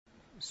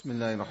بسم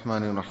الله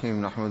الرحمن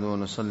الرحيم نحمده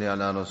ونصلي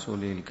على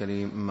رسوله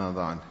الكريم أما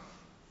بعد.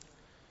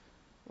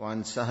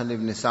 وعن سهل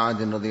بن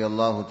سعد رضي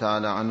الله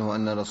تعالى عنه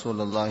أن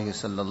رسول الله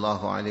صلى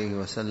الله عليه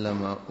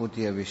وسلم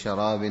أتي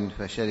بشراب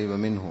فشرب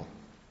منه،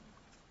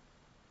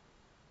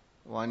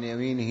 وعن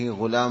يمينه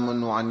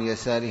غلام وعن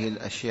يساره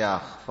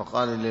الأشياخ،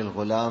 فقال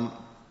للغلام: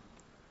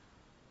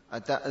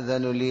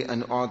 أتأذن لي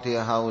أن أعطي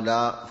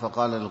هؤلاء؟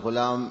 فقال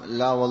الغلام: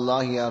 لا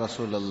والله يا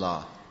رسول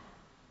الله،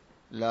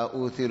 لا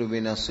أوثر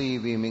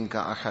بنصيبي منك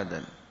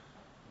أحدا.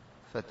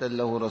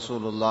 فتله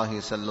رسول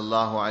الله صلى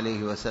الله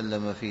عليه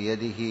وسلم في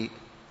يده،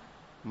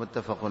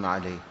 متفق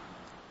عليه.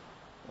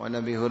 وعن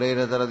أبي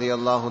هريرة رضي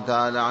الله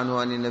تعالى عنه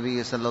عن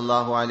النبي صلى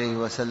الله عليه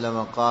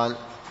وسلم قال: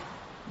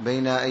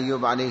 بين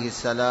أيوب عليه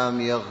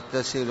السلام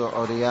يغتسل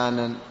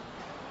عريانا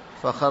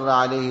فخر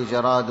عليه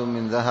جراد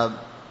من ذهب،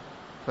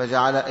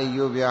 فجعل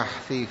أيوب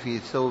يحثي في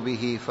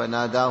ثوبه،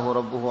 فناداه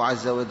ربه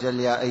عز وجل: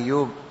 يا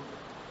أيوب،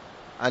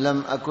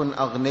 ألم أكن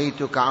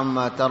أغنيتك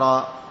عما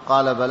ترى؟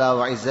 قال: بلى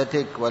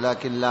وعزتك،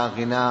 ولكن لا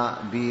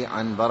غنى بي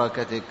عن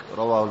بركتك.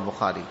 رواه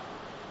البخاري.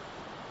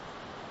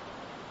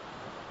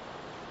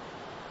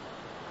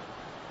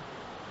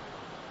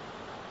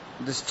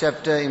 This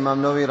chapter,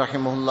 Imam Nawawi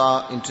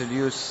rahimahullah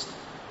introduced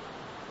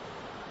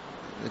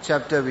the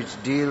chapter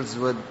which deals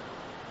with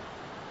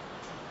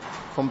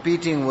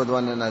competing with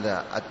one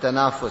another,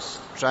 at-tanafus,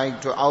 trying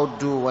to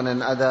outdo one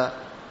another.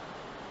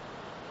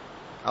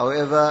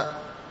 However,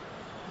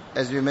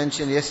 as we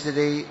mentioned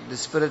yesterday, the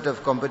spirit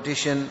of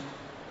competition,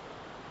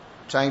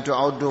 trying to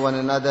outdo one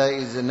another,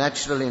 is a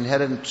natural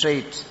inherent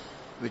trait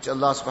which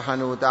Allah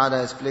subhanahu wa ta'ala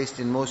has placed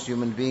in most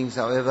human beings.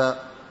 However,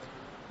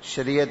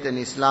 Shariat and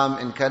Islam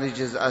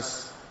encourages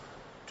us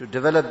to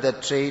develop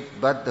that trait,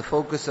 but the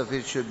focus of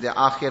it should be the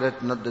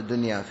akhirat, not the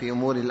dunya. Fi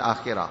umuril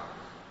akhirah.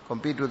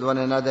 Compete with one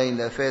another in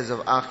the affairs of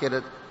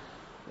akhirat.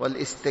 Wal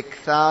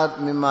istikthar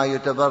mimma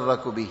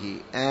yutabarraku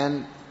bihi.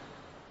 And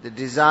the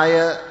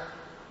desire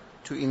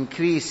to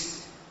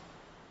increase,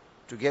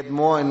 to get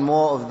more and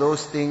more of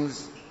those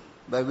things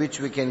by which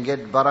we can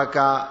get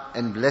barakah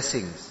and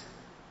blessings.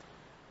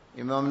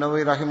 Imam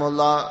Nawawi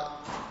rahimahullah,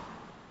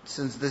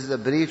 since this is a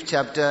brief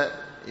chapter,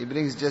 he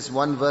brings just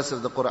one verse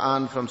of the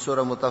Quran from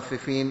Surah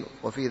Mutaffifin,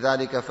 وَفِي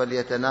ذَلِكَ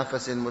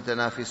فَلْيَتَنَافَسِ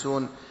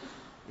الْمُتَنَافِسُونَ.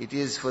 It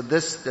is for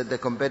this that the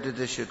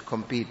competitors should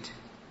compete.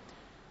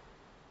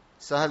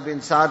 Sahal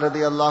bin Sa'd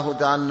radiyallahu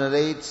ta'ala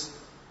narrates,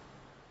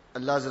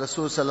 Allah's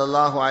Rasul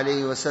sallallahu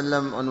alayhi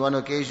wasallam on one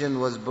occasion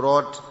was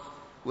brought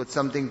with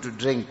something to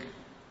drink.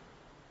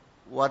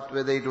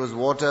 Whether it was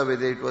water,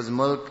 whether it was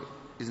milk,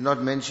 is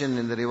not mentioned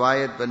in the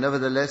riwayat, but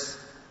nevertheless,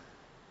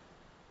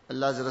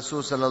 Allah's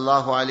Rasul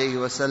sallallahu alayhi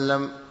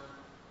wasallam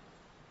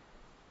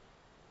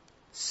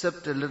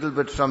sipped a little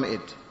bit from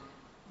it.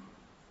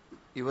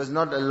 He was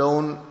not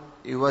alone,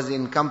 he was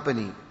in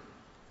company.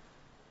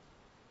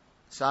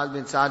 Sa'd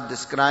bin Sa'd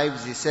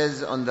describes, he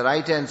says, on the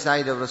right hand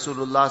side of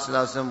Rasulullah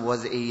sallallahu alaihi wasallam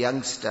was a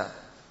youngster,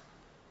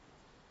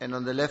 and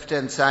on the left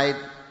hand side,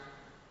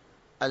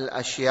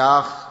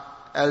 al-ashyakh,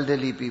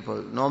 elderly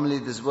people. Normally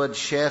this word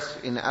sheikh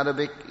in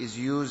Arabic is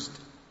used,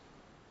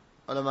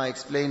 ulama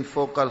explain,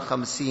 fawq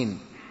al-khamseen,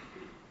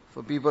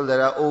 for people that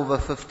are over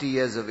 50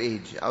 years of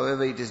age.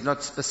 However, it is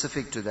not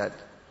specific to that.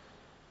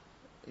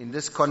 In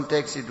this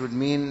context, it would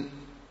mean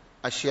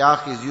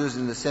ashyakh is used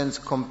in the sense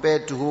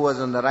compared to who was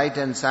on the right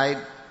hand side.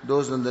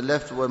 Those on the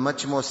left were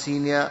much more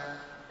senior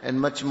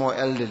and much more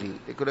elderly.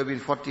 They could have been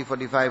 40,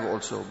 45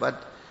 also,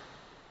 but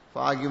for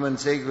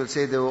argument's sake, we'll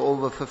say they were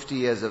over 50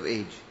 years of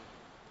age.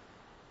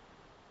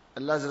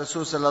 Allah's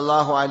Rasul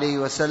sallallahu alayhi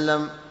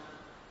wasallam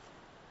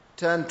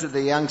turned to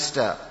the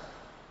youngster,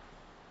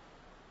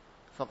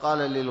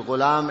 فَقَالَ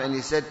لِلْغُلَامِ, and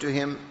he said to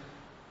him,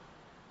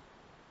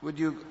 would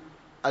you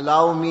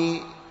allow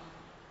me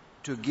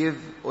to give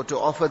or to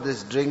offer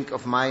this drink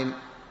of mine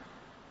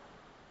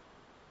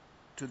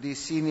to these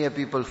senior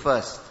people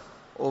first,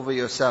 over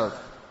yourself?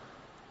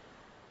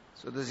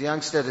 So this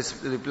youngster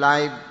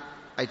replied,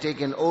 I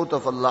take an oath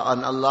of Allah,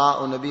 on Allah,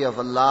 O Nabi of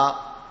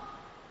Allah,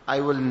 I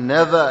will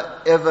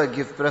never ever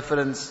give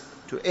preference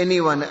to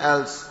anyone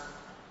else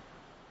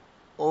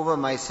over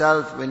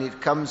myself when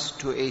it comes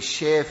to a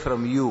share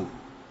from you.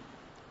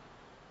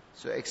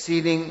 So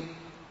acceding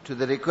to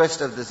the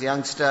request of this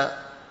youngster,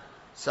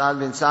 Sa'd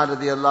bin Sa'd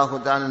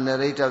radiyallahu ta'ala,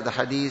 narrator of the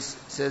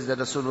hadith, says that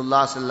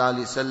Rasulullah sallallahu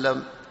alaihi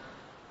wasallam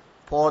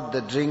poured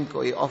the drink,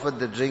 or he offered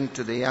the drink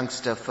to the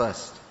youngster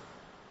first.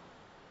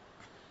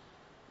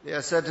 There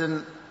are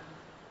certain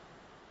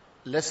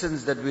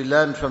lessons that we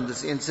learn from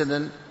this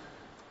incident.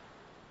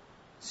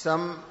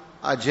 Some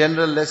are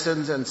general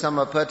lessons and some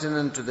are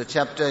pertinent to the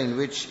chapter in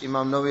which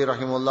Imam Nawawi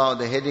rahimahullah,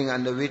 the heading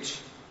under which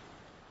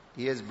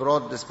he has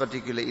brought this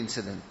particular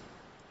incident.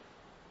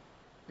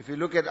 If you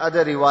look at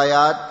other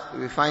riwayat,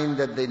 we find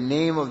that the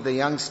name of the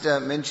youngster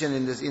mentioned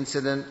in this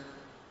incident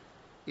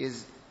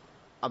is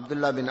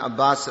Abdullah bin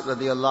Abbas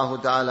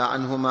radiyallahu ta'ala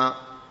anhuma,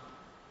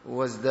 who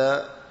was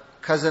the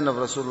cousin of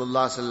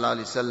Rasulullah sallallahu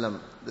alaihi wasallam,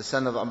 the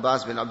son of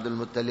Abbas bin Abdul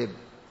Muttalib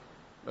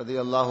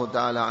radiyallahu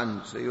ta'ala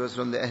anhu. So he was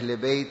from the Ahl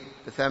Bayt,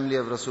 the family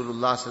of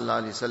Rasulullah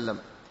sallallahu alaihi wasallam.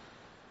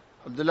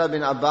 Abdullah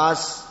bin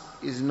Abbas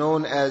is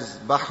known as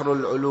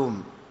Bahrul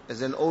Ulum,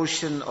 as an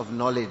ocean of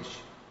knowledge.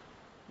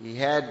 He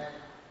had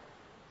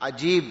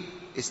ajib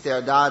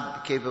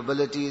isti'adad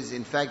capabilities.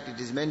 In fact, it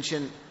is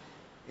mentioned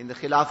in the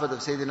Khilafat of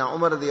Sayyidina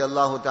Umar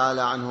radiyallahu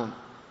ta'ala anhum.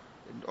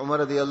 Umar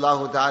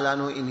radiyallahu ta'ala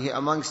anhu,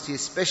 amongst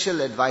his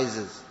special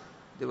advisors,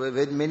 there were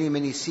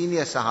many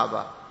senior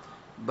Sahaba,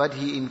 but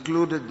he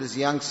included this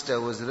youngster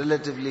who was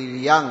relatively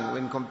young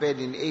when compared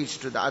in age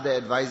to the other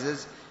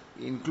advisors.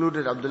 He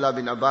included Abdullah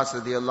bin Abbas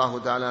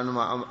radiyallahu ta'ala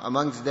anhu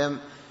amongst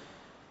them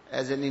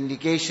as an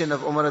indication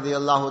of Umar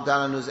radiyallahu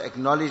ta'ala anhu's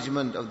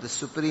acknowledgement of the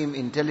supreme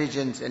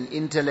intelligence and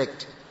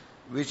intellect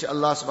which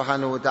Allah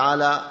subhanahu wa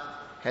ta'ala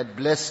had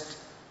blessed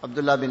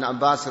Abdullah bin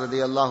Abbas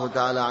radiyallahu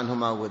ta'ala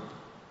anhuma with.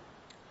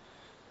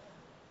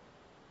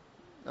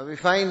 Now we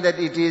find that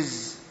it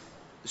is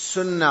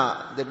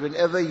sunnah that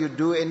whenever you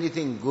do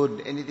anything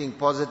good, anything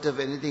positive,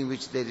 anything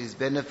which there is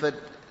benefit,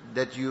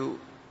 that you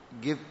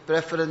give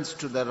preference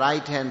to the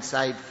right hand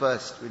side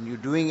first. When you're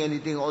doing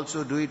anything,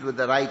 also do it with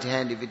the right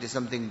hand if it is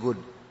something good.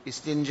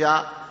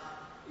 Istinja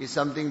is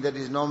something that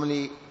is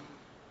normally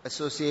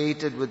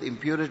associated with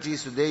impurity,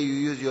 so there you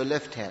use your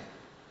left hand.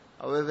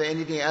 However,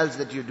 anything else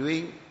that you're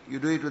doing, you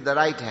do it with the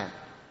right hand.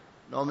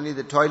 Normally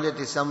the toilet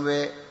is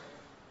somewhere,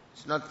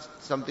 it's not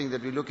something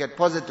that we look at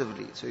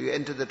positively. So you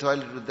enter the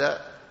toilet with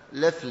the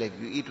left leg,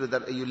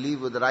 you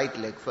leave with the right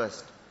leg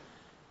first.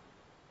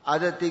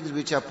 Other things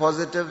which are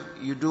positive,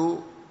 you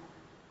do,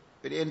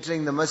 when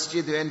entering the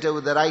masjid, you enter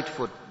with the right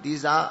foot.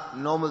 These are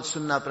normal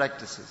sunnah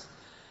practices.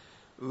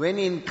 When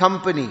in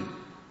company,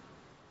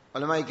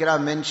 ulama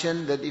ikram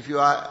mentioned that if you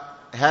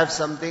have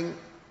something,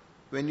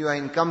 when you are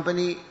in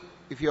company,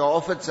 if you are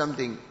offered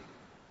something,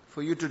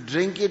 for you to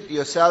drink it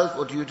yourself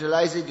or to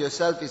utilize it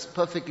yourself is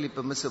perfectly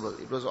permissible.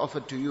 It was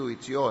offered to you,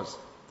 it's yours.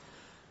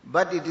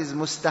 But it is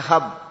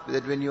mustahab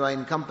that when you are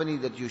in company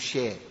that you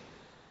share.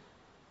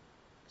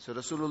 So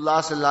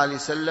Rasulullah sallallahu alaihi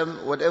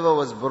wasallam, whatever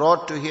was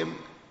brought to him,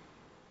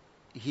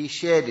 he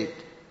shared it.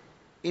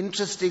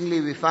 Interestingly,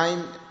 we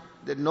find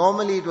that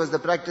normally it was the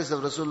practice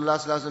of Rasulullah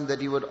sallallahu alaihi wasallam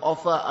that he would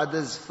offer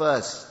others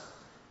first.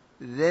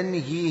 Then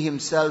he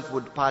himself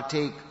would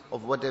partake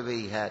of whatever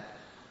he had.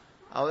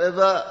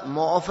 However,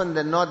 more often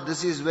than not,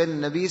 this is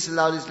when Nabi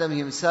sallallahu alaihi wasallam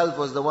himself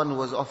was the one who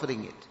was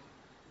offering it.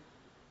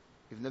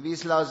 If Nabi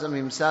sallallahu alaihi wasallam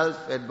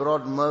himself had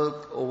brought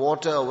milk or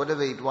water or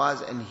whatever it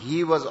was, and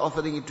he was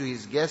offering it to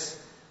his guests,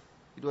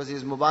 it was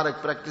his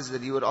Mubarak practice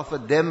that he would offer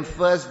them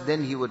first,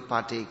 then he would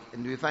partake.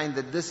 And we find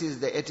that this is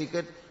the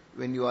etiquette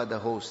when you are the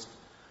host.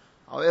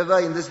 However,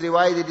 in this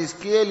riwayat it is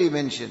clearly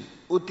mentioned,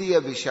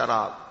 Utiya bi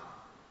sharab.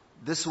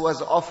 This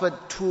was offered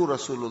to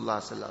Rasulullah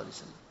sallallahu alaihi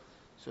wasallam.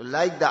 So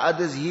like the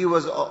others, he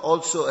was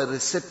also a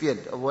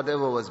recipient of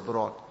whatever was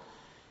brought.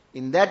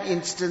 In that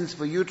instance,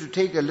 for you to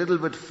take a little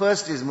bit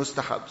first is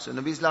mustahab. So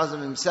Nabi sallallahu alaihi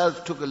wasallam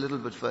himself took a little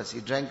bit first.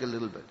 He drank a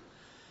little bit.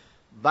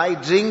 By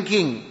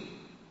drinking,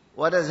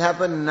 what has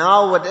happened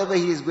now, whatever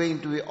he is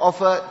going to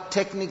offer,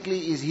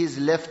 technically is his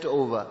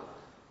leftover.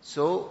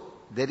 So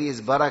there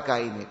is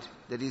barakah in it.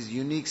 There is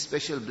unique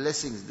special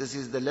blessings. This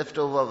is the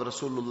leftover of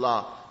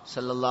Rasulullah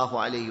sallallahu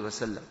alaihi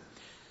wasallam.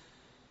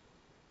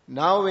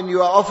 Now when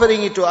you are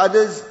offering it to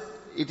others,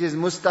 it is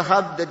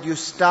mustahab that you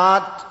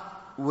start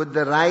with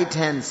the right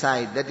hand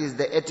side. That is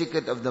the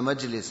etiquette of the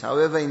majlis.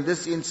 However, in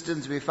this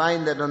instance we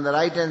find that on the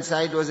right hand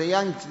side was a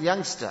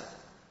youngster,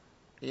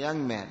 a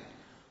young man.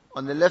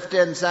 On the left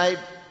hand side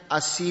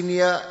are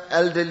senior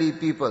elderly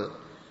people.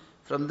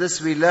 From this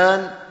we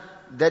learn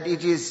that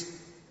it is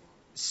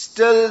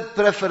still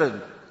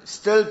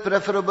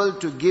preferable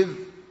to give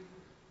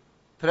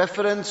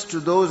preference to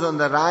those on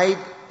the right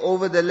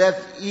over the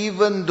left,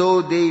 even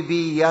though they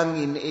be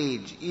young in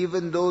age,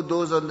 even though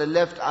those on the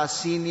left are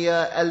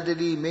senior,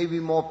 elderly, maybe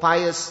more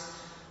pious,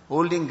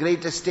 holding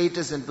greater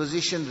status and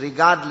position.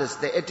 Regardless,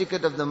 the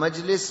etiquette of the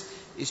majlis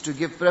is to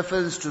give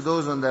preference to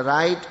those on the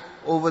right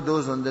over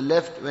those on the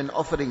left when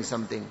offering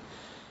something.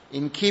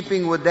 In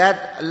keeping with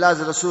that, Allah's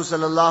Rasul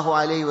sallallahu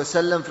alaihi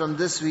wasallam, from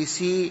this we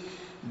see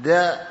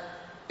the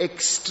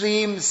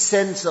extreme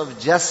sense of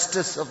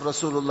justice of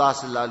Rasulullah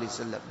sallallahu alaihi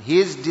wasallam.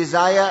 His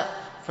desire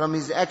from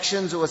his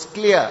actions was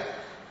clear.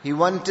 He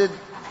wanted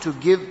to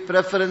give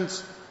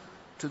preference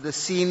to the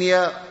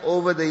senior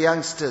over the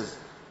youngsters.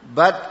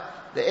 But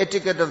the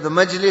etiquette of the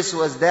majlis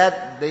was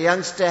that the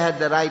youngster had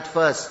the right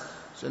first.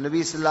 So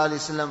Nabi sallallahu alaihi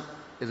wasallam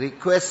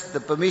requests the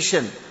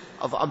permission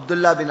of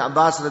Abdullah bin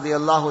Abbas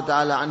radiyallahu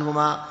ta'ala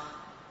anhuma.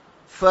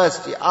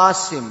 First, he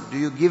asks him, do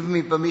you give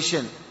me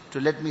permission to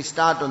let me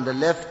start on the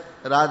left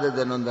rather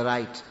than on the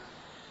right?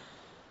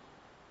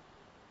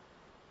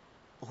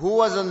 Who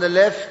was on the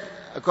left?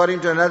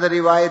 According to another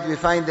riwayat, we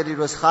find that it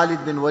was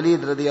Khalid bin Walid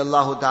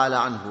radiyallahu ta'ala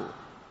anhu,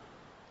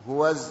 who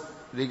was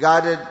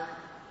regarded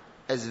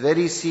as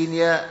very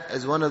senior,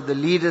 as one of the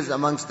leaders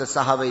amongst the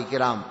Sahaba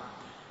Ikram.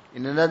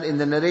 In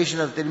the narration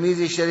of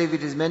Tirmizi Sharif,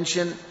 it is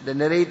mentioned, the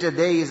narrator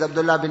there is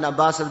Abdullah bin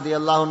Abbas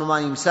radiyallahu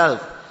anhu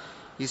himself.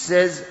 He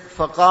says,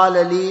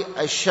 فَقَالَ لِي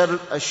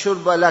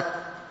الشُّرْبَ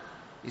لَكَ.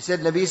 He said,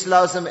 Nabi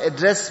sallallahu alaihi wasallam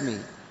addressed me,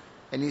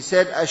 and he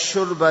said,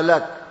 الشُّرْبَ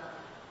لَكَ.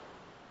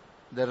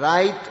 The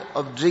right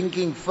of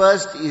drinking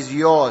first is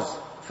yours.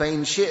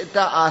 فَإِنْ شِئْتَ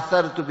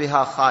آثَرْتُ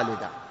بِهَا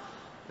خَالِدًا.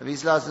 Nabi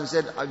Sallallahu Alaihi Wasallam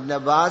said, Ibn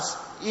Abbas,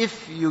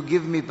 if you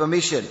give me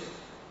permission,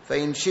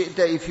 فَإِنْ شِئْتَ,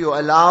 if you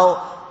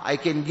allow, I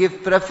can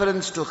give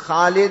preference to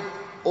Khalid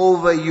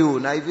over you.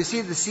 Now if you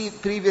see the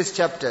previous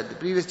chapter, the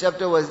previous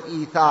chapter was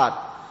Ithar,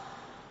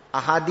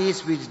 a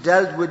hadith which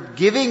dealt with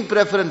giving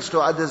preference to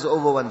others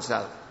over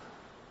oneself.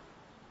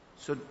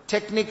 So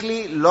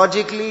technically,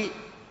 logically,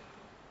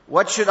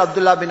 what should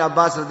Abdullah bin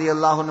Abbas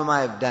radiallahu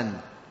anhu have done?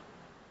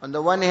 On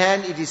the one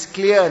hand, it is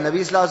clear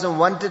Nabi Sallallahu Alaihi Wasallam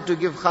wanted to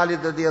give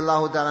Khalid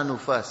radiallahu ta'ala anhu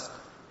first.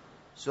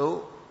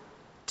 So,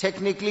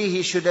 technically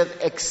he should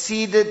have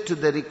acceded to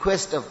the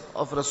request of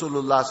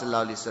Rasulullah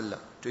Sallallahu Alaihi Wasallam,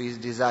 to his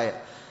desire.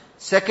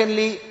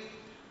 Secondly,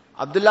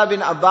 Abdullah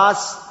bin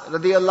Abbas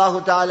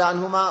radiallahu ta'ala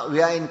anhuma,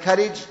 we are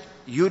encouraged,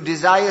 you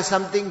desire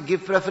something,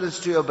 give preference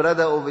to your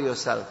brother over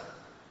yourself.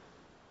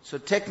 So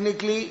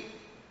technically,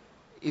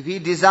 if he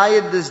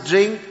desired this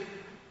drink,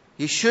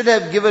 he should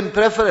have given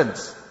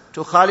preference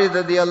to Khalid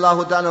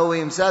radiallahu ta'ala over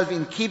himself,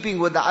 in keeping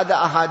with the other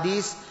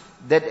ahadith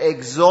that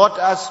exhort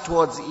us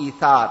towards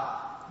ithar.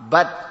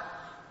 But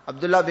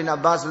Abdullah bin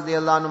Abbas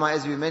radiallahu anhu,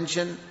 as we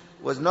mentioned,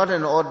 was not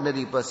an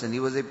ordinary person. He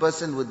was a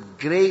person with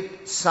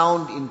great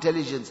sound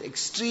intelligence,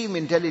 extreme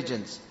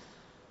intelligence.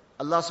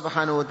 Allah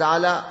subhanahu wa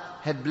ta'ala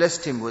had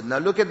blessed him with. Now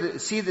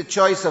see the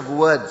choice of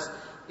words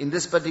in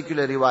this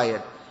particular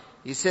riwayat.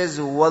 He says,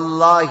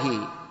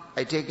 Wallahi,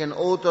 I take an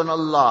oath on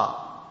Allah.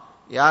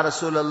 Ya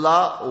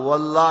Rasulullah,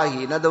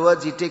 Wallahi. In other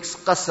words, he takes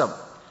qasam.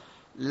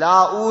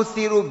 La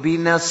uthiru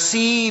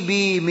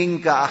binasibi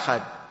minka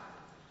ahad.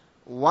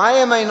 Why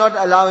am I not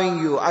allowing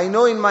you? I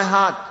know in my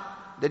heart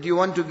that you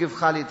want to give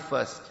Khalid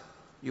first.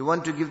 You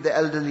want to give the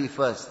elderly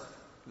first.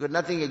 You got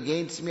nothing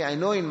against me. I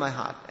know in my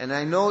heart. And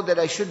I know that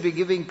I should be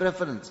giving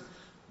preference.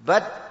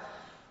 But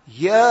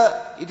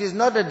here, it is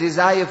not a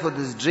desire for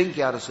this drink,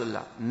 Ya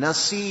Rasulullah.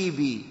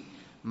 Nasibi.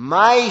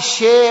 My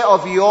share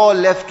of your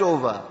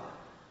leftover.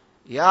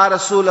 Ya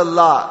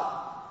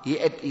Rasulullah. He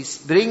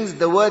brings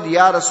the word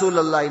Ya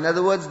Rasulullah. In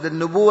other words, the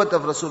nubuwwat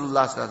of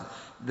Rasulullah,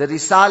 the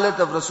risalat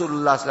of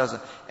Rasulullah,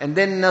 and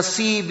then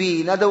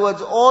nasibi. In other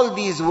words, all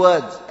these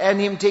words and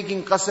him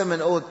taking qasam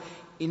and oath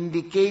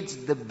indicates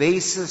the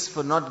basis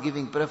for not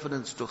giving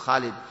preference to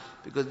Khalid,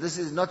 because this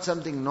is not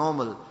something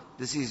normal.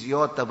 This is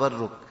your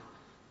tabarruk.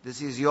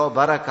 This is your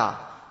barakah.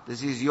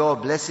 This is your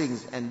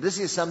blessings, and this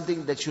is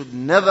something that should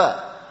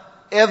never,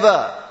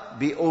 ever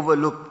be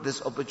overlooked.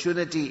 This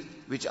opportunity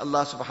which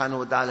Allah subhanahu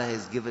wa ta'ala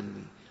has given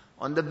me.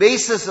 On the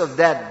basis of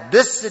that,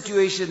 this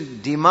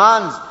situation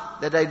demands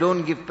that I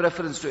don't give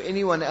preference to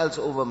anyone else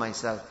over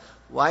myself.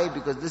 Why?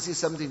 Because this is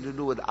something to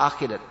do with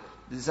akhirat.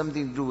 This is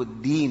something to do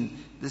with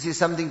deen. This is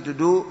something to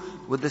do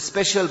with the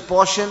special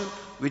portion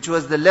which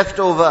was the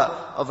leftover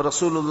of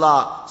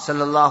Rasulullah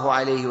sallallahu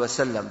alayhi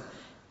wasallam.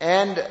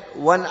 And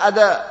one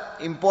other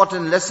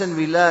important lesson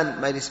we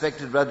learn, my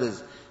respected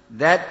brothers,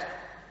 that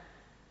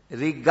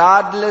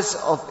regardless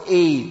of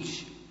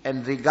age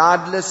and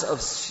regardless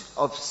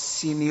of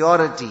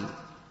seniority,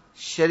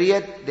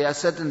 Shariat, there are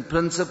certain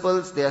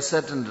principles, there are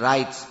certain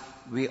rights.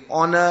 We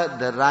honor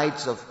the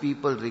rights of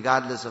people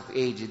regardless of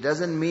age. It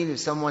doesn't mean if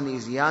someone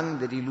is young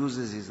that he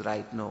loses his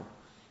right. No.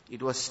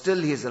 It was still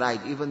his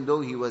right, even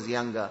though he was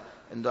younger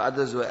and the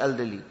others were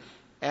elderly.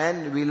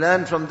 And we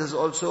learn from this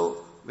also,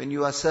 when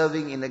you are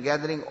serving in a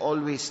gathering,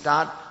 always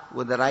start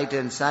with the right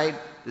hand side.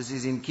 This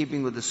is in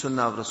keeping with the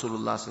sunnah of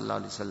Rasulullah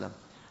sallallahu alaihi wasallam.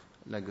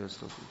 Allah gives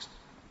tawfiq.